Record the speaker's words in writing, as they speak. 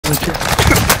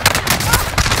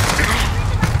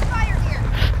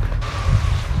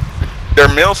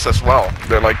They're mills as well.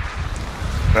 They're like,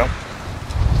 well,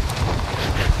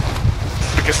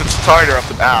 because it's tighter up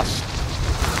the ass.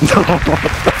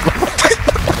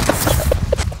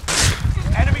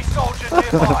 Enemy soldiers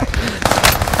nearby.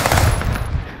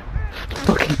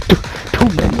 Fucking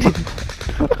tormented.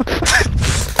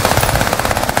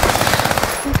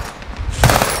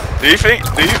 Do you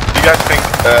guys think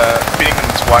feeding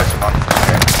them twice a month?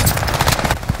 Okay.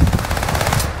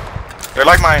 They're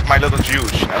like my little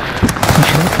Jews, you know? You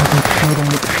should have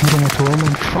feed them to them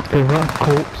and fuck their rotten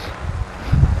corpse.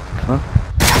 Huh?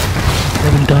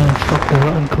 Let them die and fuck their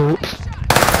rotten corpse.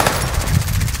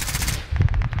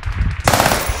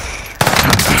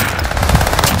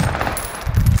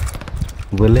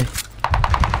 Willie?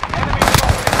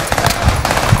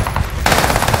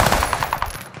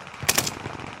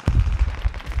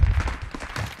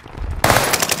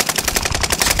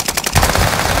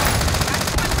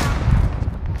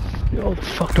 You're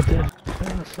fucked up there.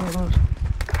 That's so hard.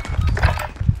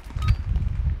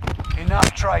 Enough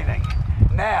training.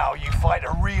 Now you fight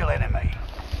a real enemy.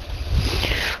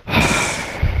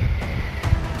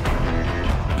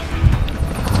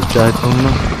 Died from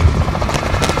now.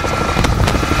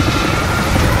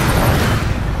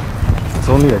 It's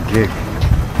only a gig.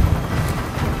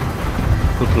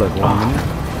 Took like 1 minute.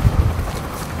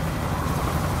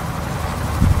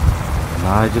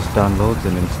 Nah, I just downloads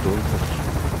and installs it.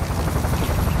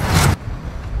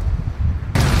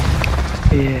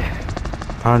 Yeah.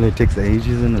 Apparently it takes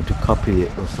ages in it to copy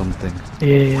it or something.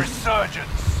 Yeah.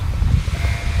 Resurgence.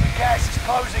 The gas is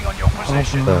closing on your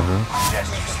position.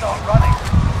 Suggest you start running.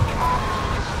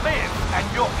 Live and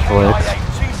your KIA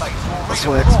teammates will That's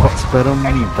why Xbox better than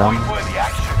any dumb. point-worthy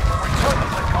action. Return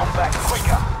them to combat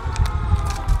quicker.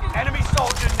 Enemy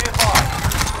soldier nearby.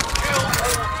 Kill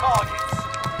all targets.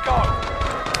 Go.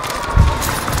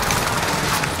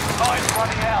 Time's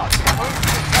running out. Move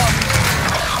to the target.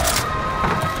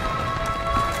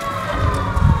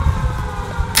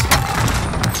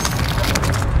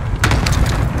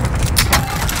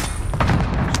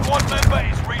 Squad member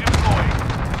is redeploying.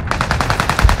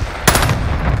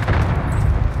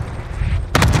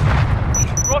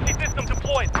 Rocket system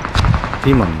deployed.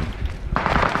 Team on.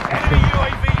 Enemy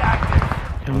UAV active.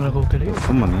 I'm gonna go get it.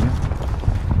 Come on, yeah.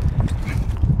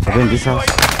 Are they in this house?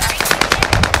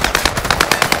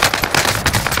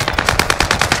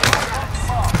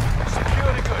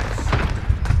 Secure the goods.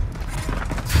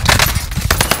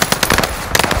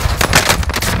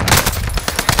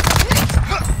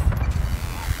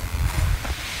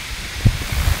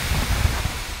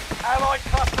 Allied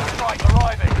cluster strike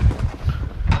arriving.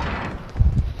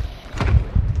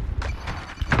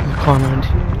 Can't run to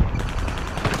you.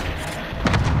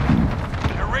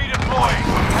 You're redeploying.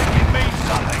 It means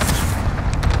something.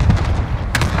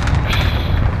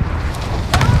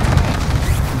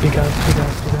 Big ass, big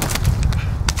ass, big ass.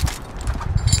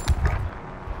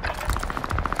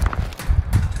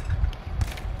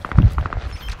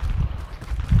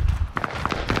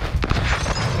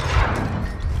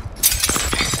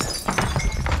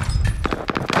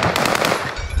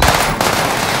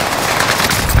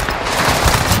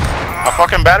 My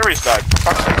fucking batteries died. For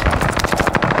fuck's sake, man.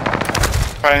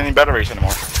 Don't find any batteries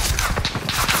anymore.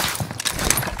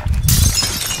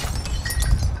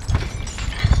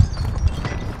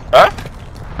 Huh?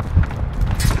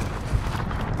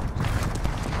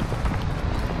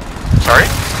 Sorry?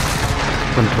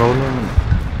 Controller.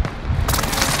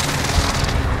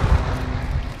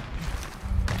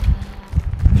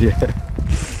 Yeah.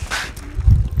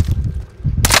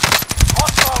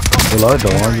 Well, I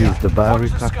don't want to use the battery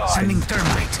pack. Sending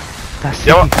thermite. That's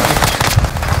Yo, it.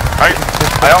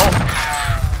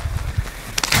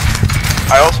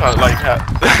 I also like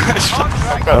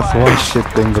That's one shit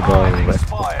thing about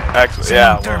it. actually,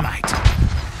 yeah. Well, Thermite.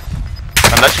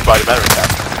 unless you buy the battery pack.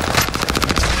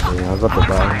 Yeah, I got the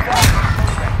battery.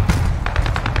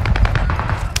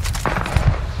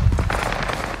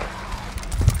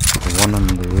 The one on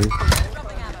the roof.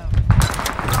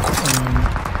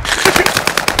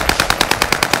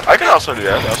 I can also do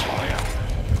that. That's one.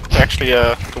 Yeah. It's actually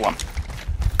the one.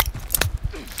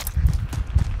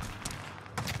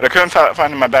 But I couldn't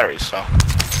find my batteries, so.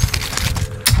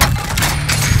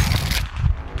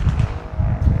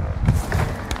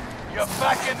 You're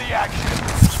back in the action.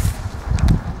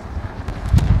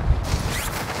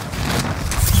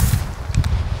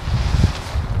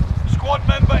 Squad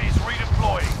member is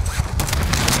redeploying.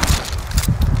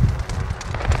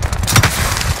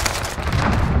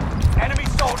 Enemy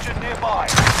soldier nearby.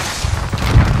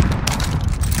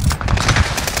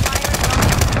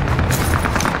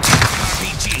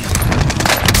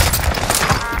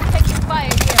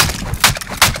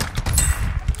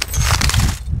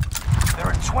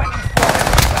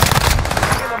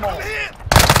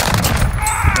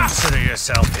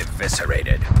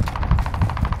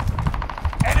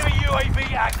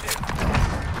 UAV active.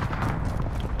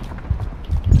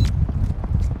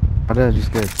 How did I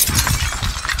just get?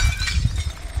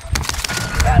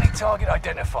 Bounty target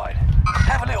identified.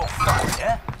 Have a little fun,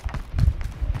 yeah?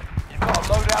 You've got a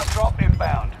loadout drop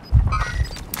inbound.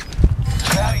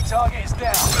 Bounty target is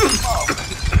down.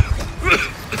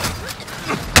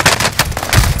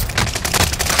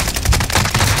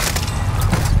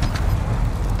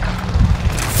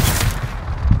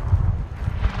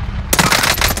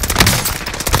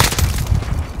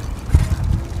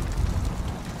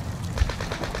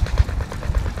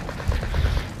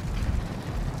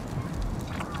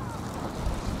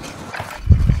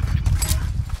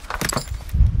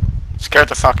 Scared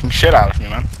the fucking shit out of me,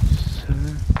 man.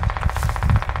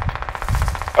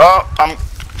 Oh,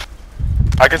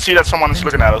 I can see that someone is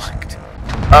looking at us.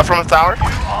 From the tower. You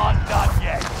aren't done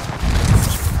yet.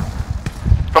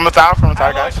 From the tower,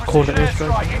 guys. Call it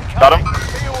airstrike. Got him.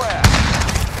 Be aware.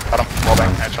 Got him. Well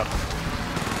done, headshot.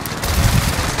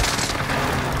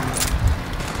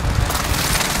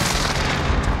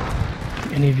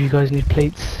 Any of you guys need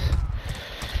plates?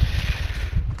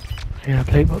 Yeah,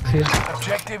 plate box here.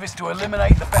 Objective is to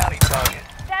eliminate the bounty target.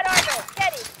 Dead armor,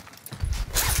 steady.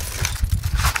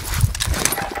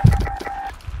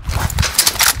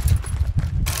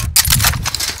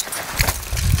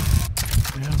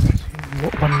 Yeah,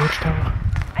 what one watchtower?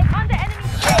 I'm on the enemy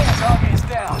Bounty trail. target is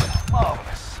down.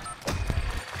 Marvelous.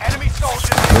 Enemy soldiers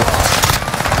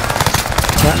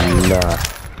nearby.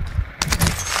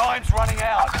 Time's running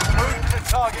out. Move to the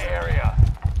target area.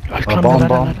 I A climbed bomb, the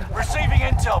bomb. ladder. Receiving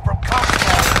intel from combat in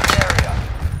the area.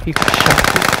 He got shot.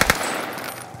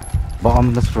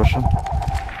 Bomb, let's rush him.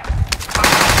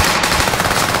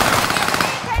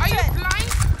 Are you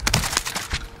blind?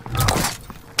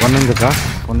 One in the gas.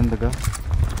 One in the gas.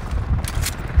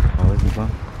 Oh, is he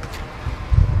gone?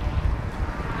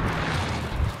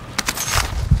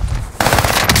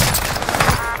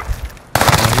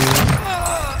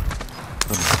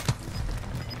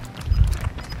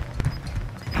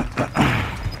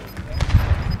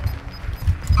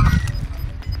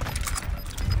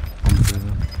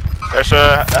 There's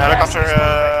a helicopter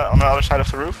on the other side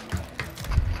of the roof.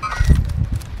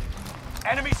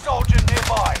 Enemy soldier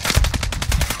nearby.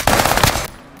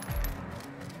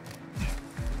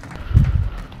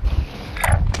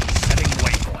 Setting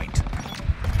waypoint.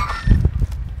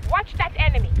 Watch that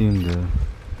enemy. In the.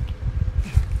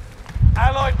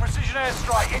 Allied precision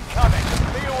airstrike incoming.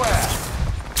 Be aware.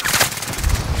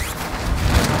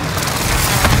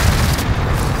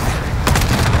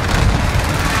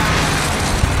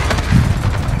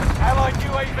 Allied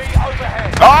UAV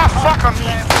overhead. Ah, fuck on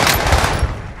me!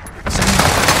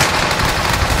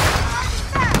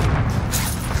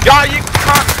 Yeah, you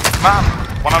can't, man.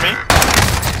 One on me.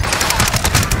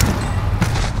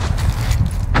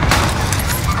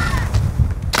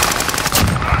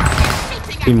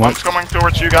 Team one. One's coming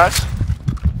towards you guys.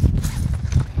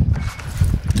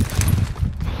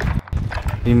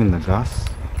 Team in the gas.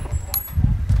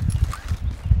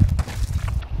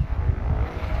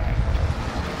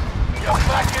 You're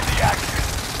back in the action.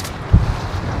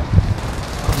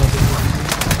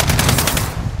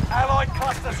 Allied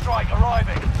cluster strike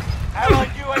arriving. Allied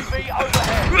UAV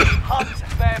overhead. Hunt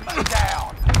them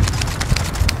down.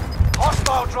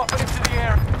 Hostile dropping into the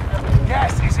air.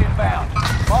 Gas is inbound.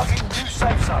 Marking new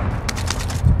safe zone.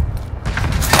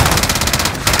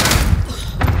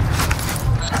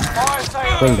 Fire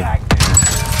sale Building. active.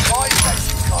 Fire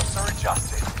station costs are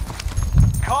adjusted.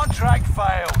 Contract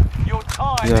failed. Your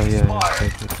time Yeah, expired.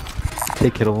 take it.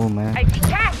 Take it all, man. I see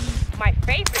cash. My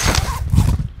favorite.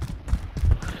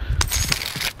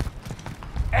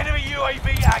 Enemy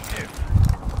UAV active.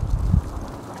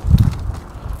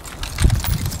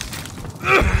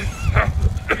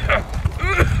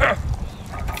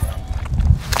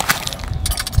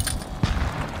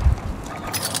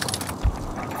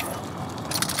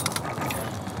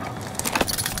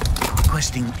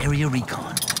 Requesting area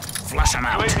recon. Flush them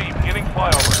out. UAV beginning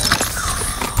flyover.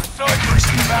 Resurgence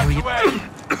is about to end.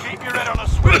 Keep your head on a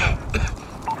swivel.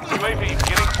 UAV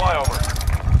beginning flyover.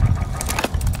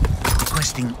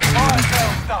 Requesting Fire area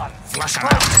sales done. Flush them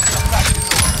out. Back to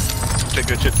normal. Okay,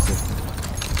 good shit.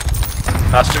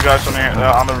 That's two guys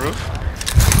on the roof.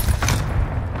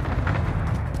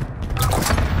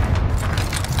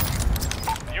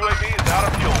 UAV is out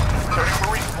of fuel. Turning for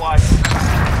resupply.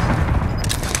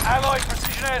 Allied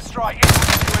precision airstrike.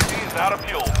 UAV is out of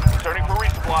fuel. Turning for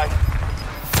resupply.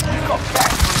 You've got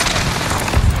gas.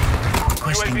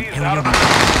 Requesting UAV is area out of recon.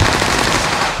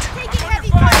 Taking heavy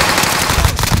fire.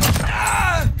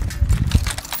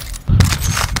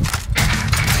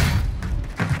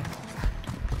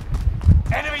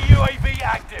 Enemy UAV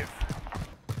active.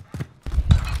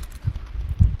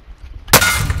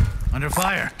 Under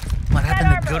fire. What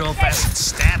happened to good old-fashioned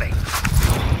stabbing?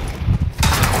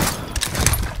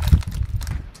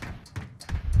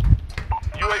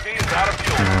 UAV is out of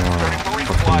fuel. Ready for Fucking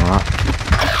resupply. hell.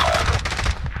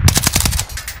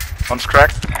 One's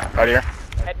cracked. Right here.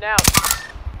 Heading out.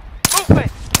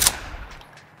 Movement!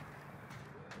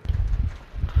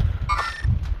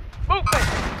 Movement!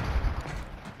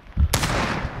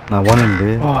 Now one in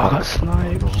there. Oh, I got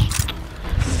sniped.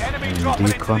 Enemy dropping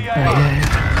into decon. the Yeah, air. yeah,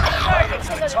 yeah. Made it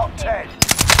to the top 10.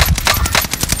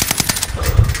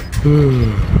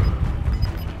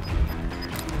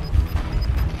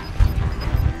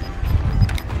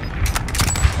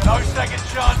 No second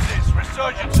chances.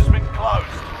 Resurgence has been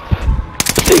closed.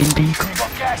 Indeed. You've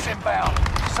got gas inbound.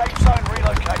 Safe zone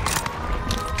relocated.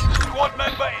 Squad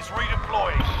member is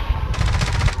redeploying.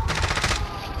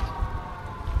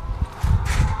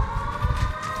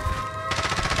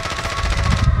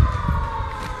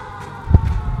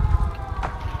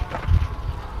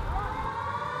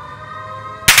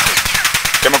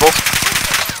 Chemical.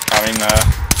 I mean,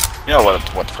 you know what the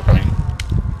fuck I mean.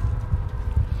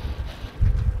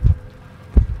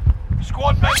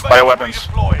 Squad member Bioweapons. is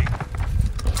redeploying.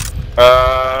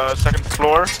 Second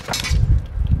floor.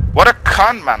 What a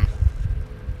con, man.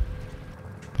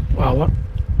 Wow, what?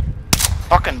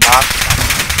 Fucking bastard.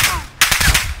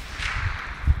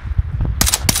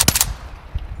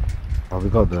 Oh, we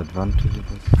got the advantage of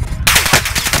this.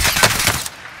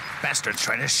 Bastard's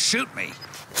trying to shoot me.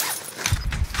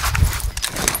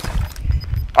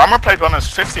 Armor plate one is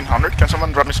 1500. Can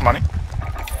someone drop me some money? You've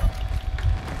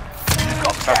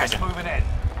got gas thank you. moving in.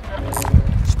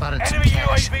 Spotted some Enemy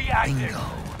cash. UAV active. Bingo.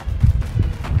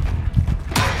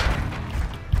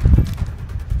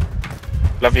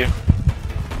 Love you.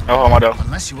 No homo though.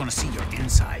 Unless you want to see your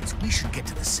insides, we should get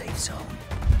to the safe zone.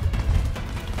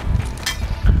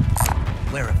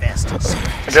 Wear a vest and see your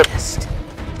Yep. chest.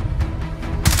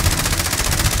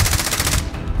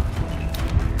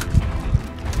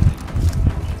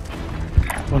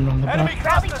 One on the Enemy back.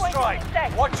 cluster point strike. to the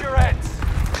safe. Watch your heads.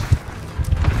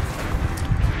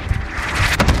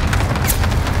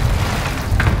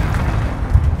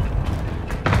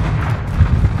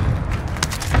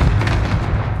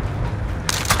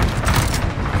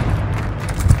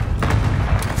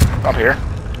 Up here.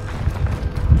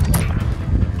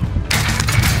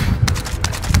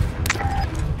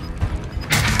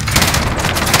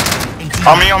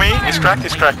 On me. He's cracked,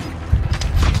 he's cracked.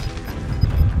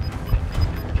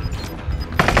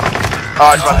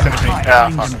 Oh, he's about to finish me. Yeah,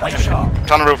 fuck. Stay sharp.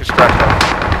 It's on the roof, he's cracked though.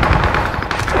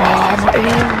 Oh, my aim.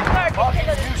 Marking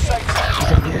a new safe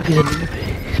zone. He's a noob.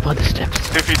 He's by the steps.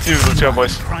 2v2, let's go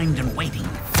boys. Primed and waiting.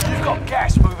 You've got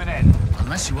gas moving in.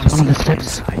 Unless you want to One see on the your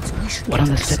steps. insides, we should One get on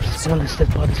to the the safe steps. zone. One on the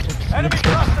steps. By the steps. Enemy Next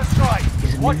steps. cluster strike.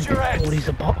 He's a Watch your noob. heads. Or he's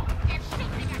a bot.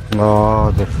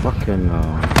 Oh, the fucking.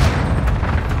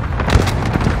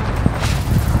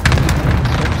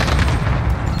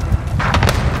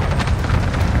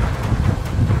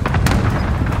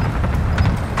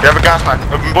 You have a gas pack.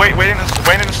 Wait in the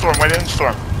storm, wait in the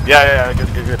storm. Yeah, good.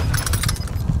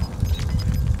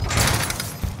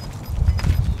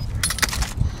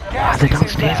 Gas They're is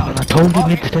downstairs, inbound. man. I told you Marking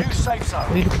mid a new steps. safe zone.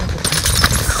 What are you looking at?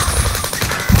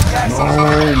 Gas is Oh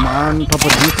man, Papa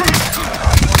D.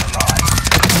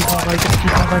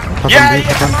 Yeah,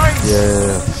 nice!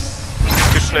 Yeah.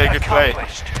 Good play.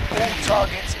 accomplished. All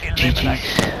targets eliminated.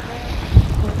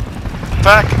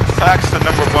 Facts the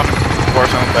number one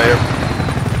Warzone player.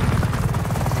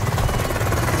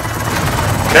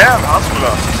 Damn,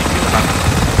 Asmula.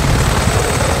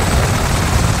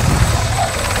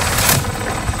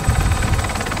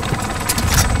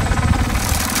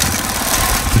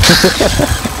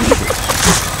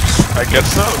 I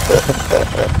guess so.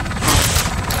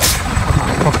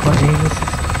 Fuck my aim is.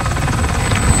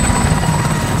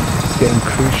 Getting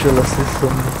crucial assists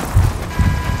on me.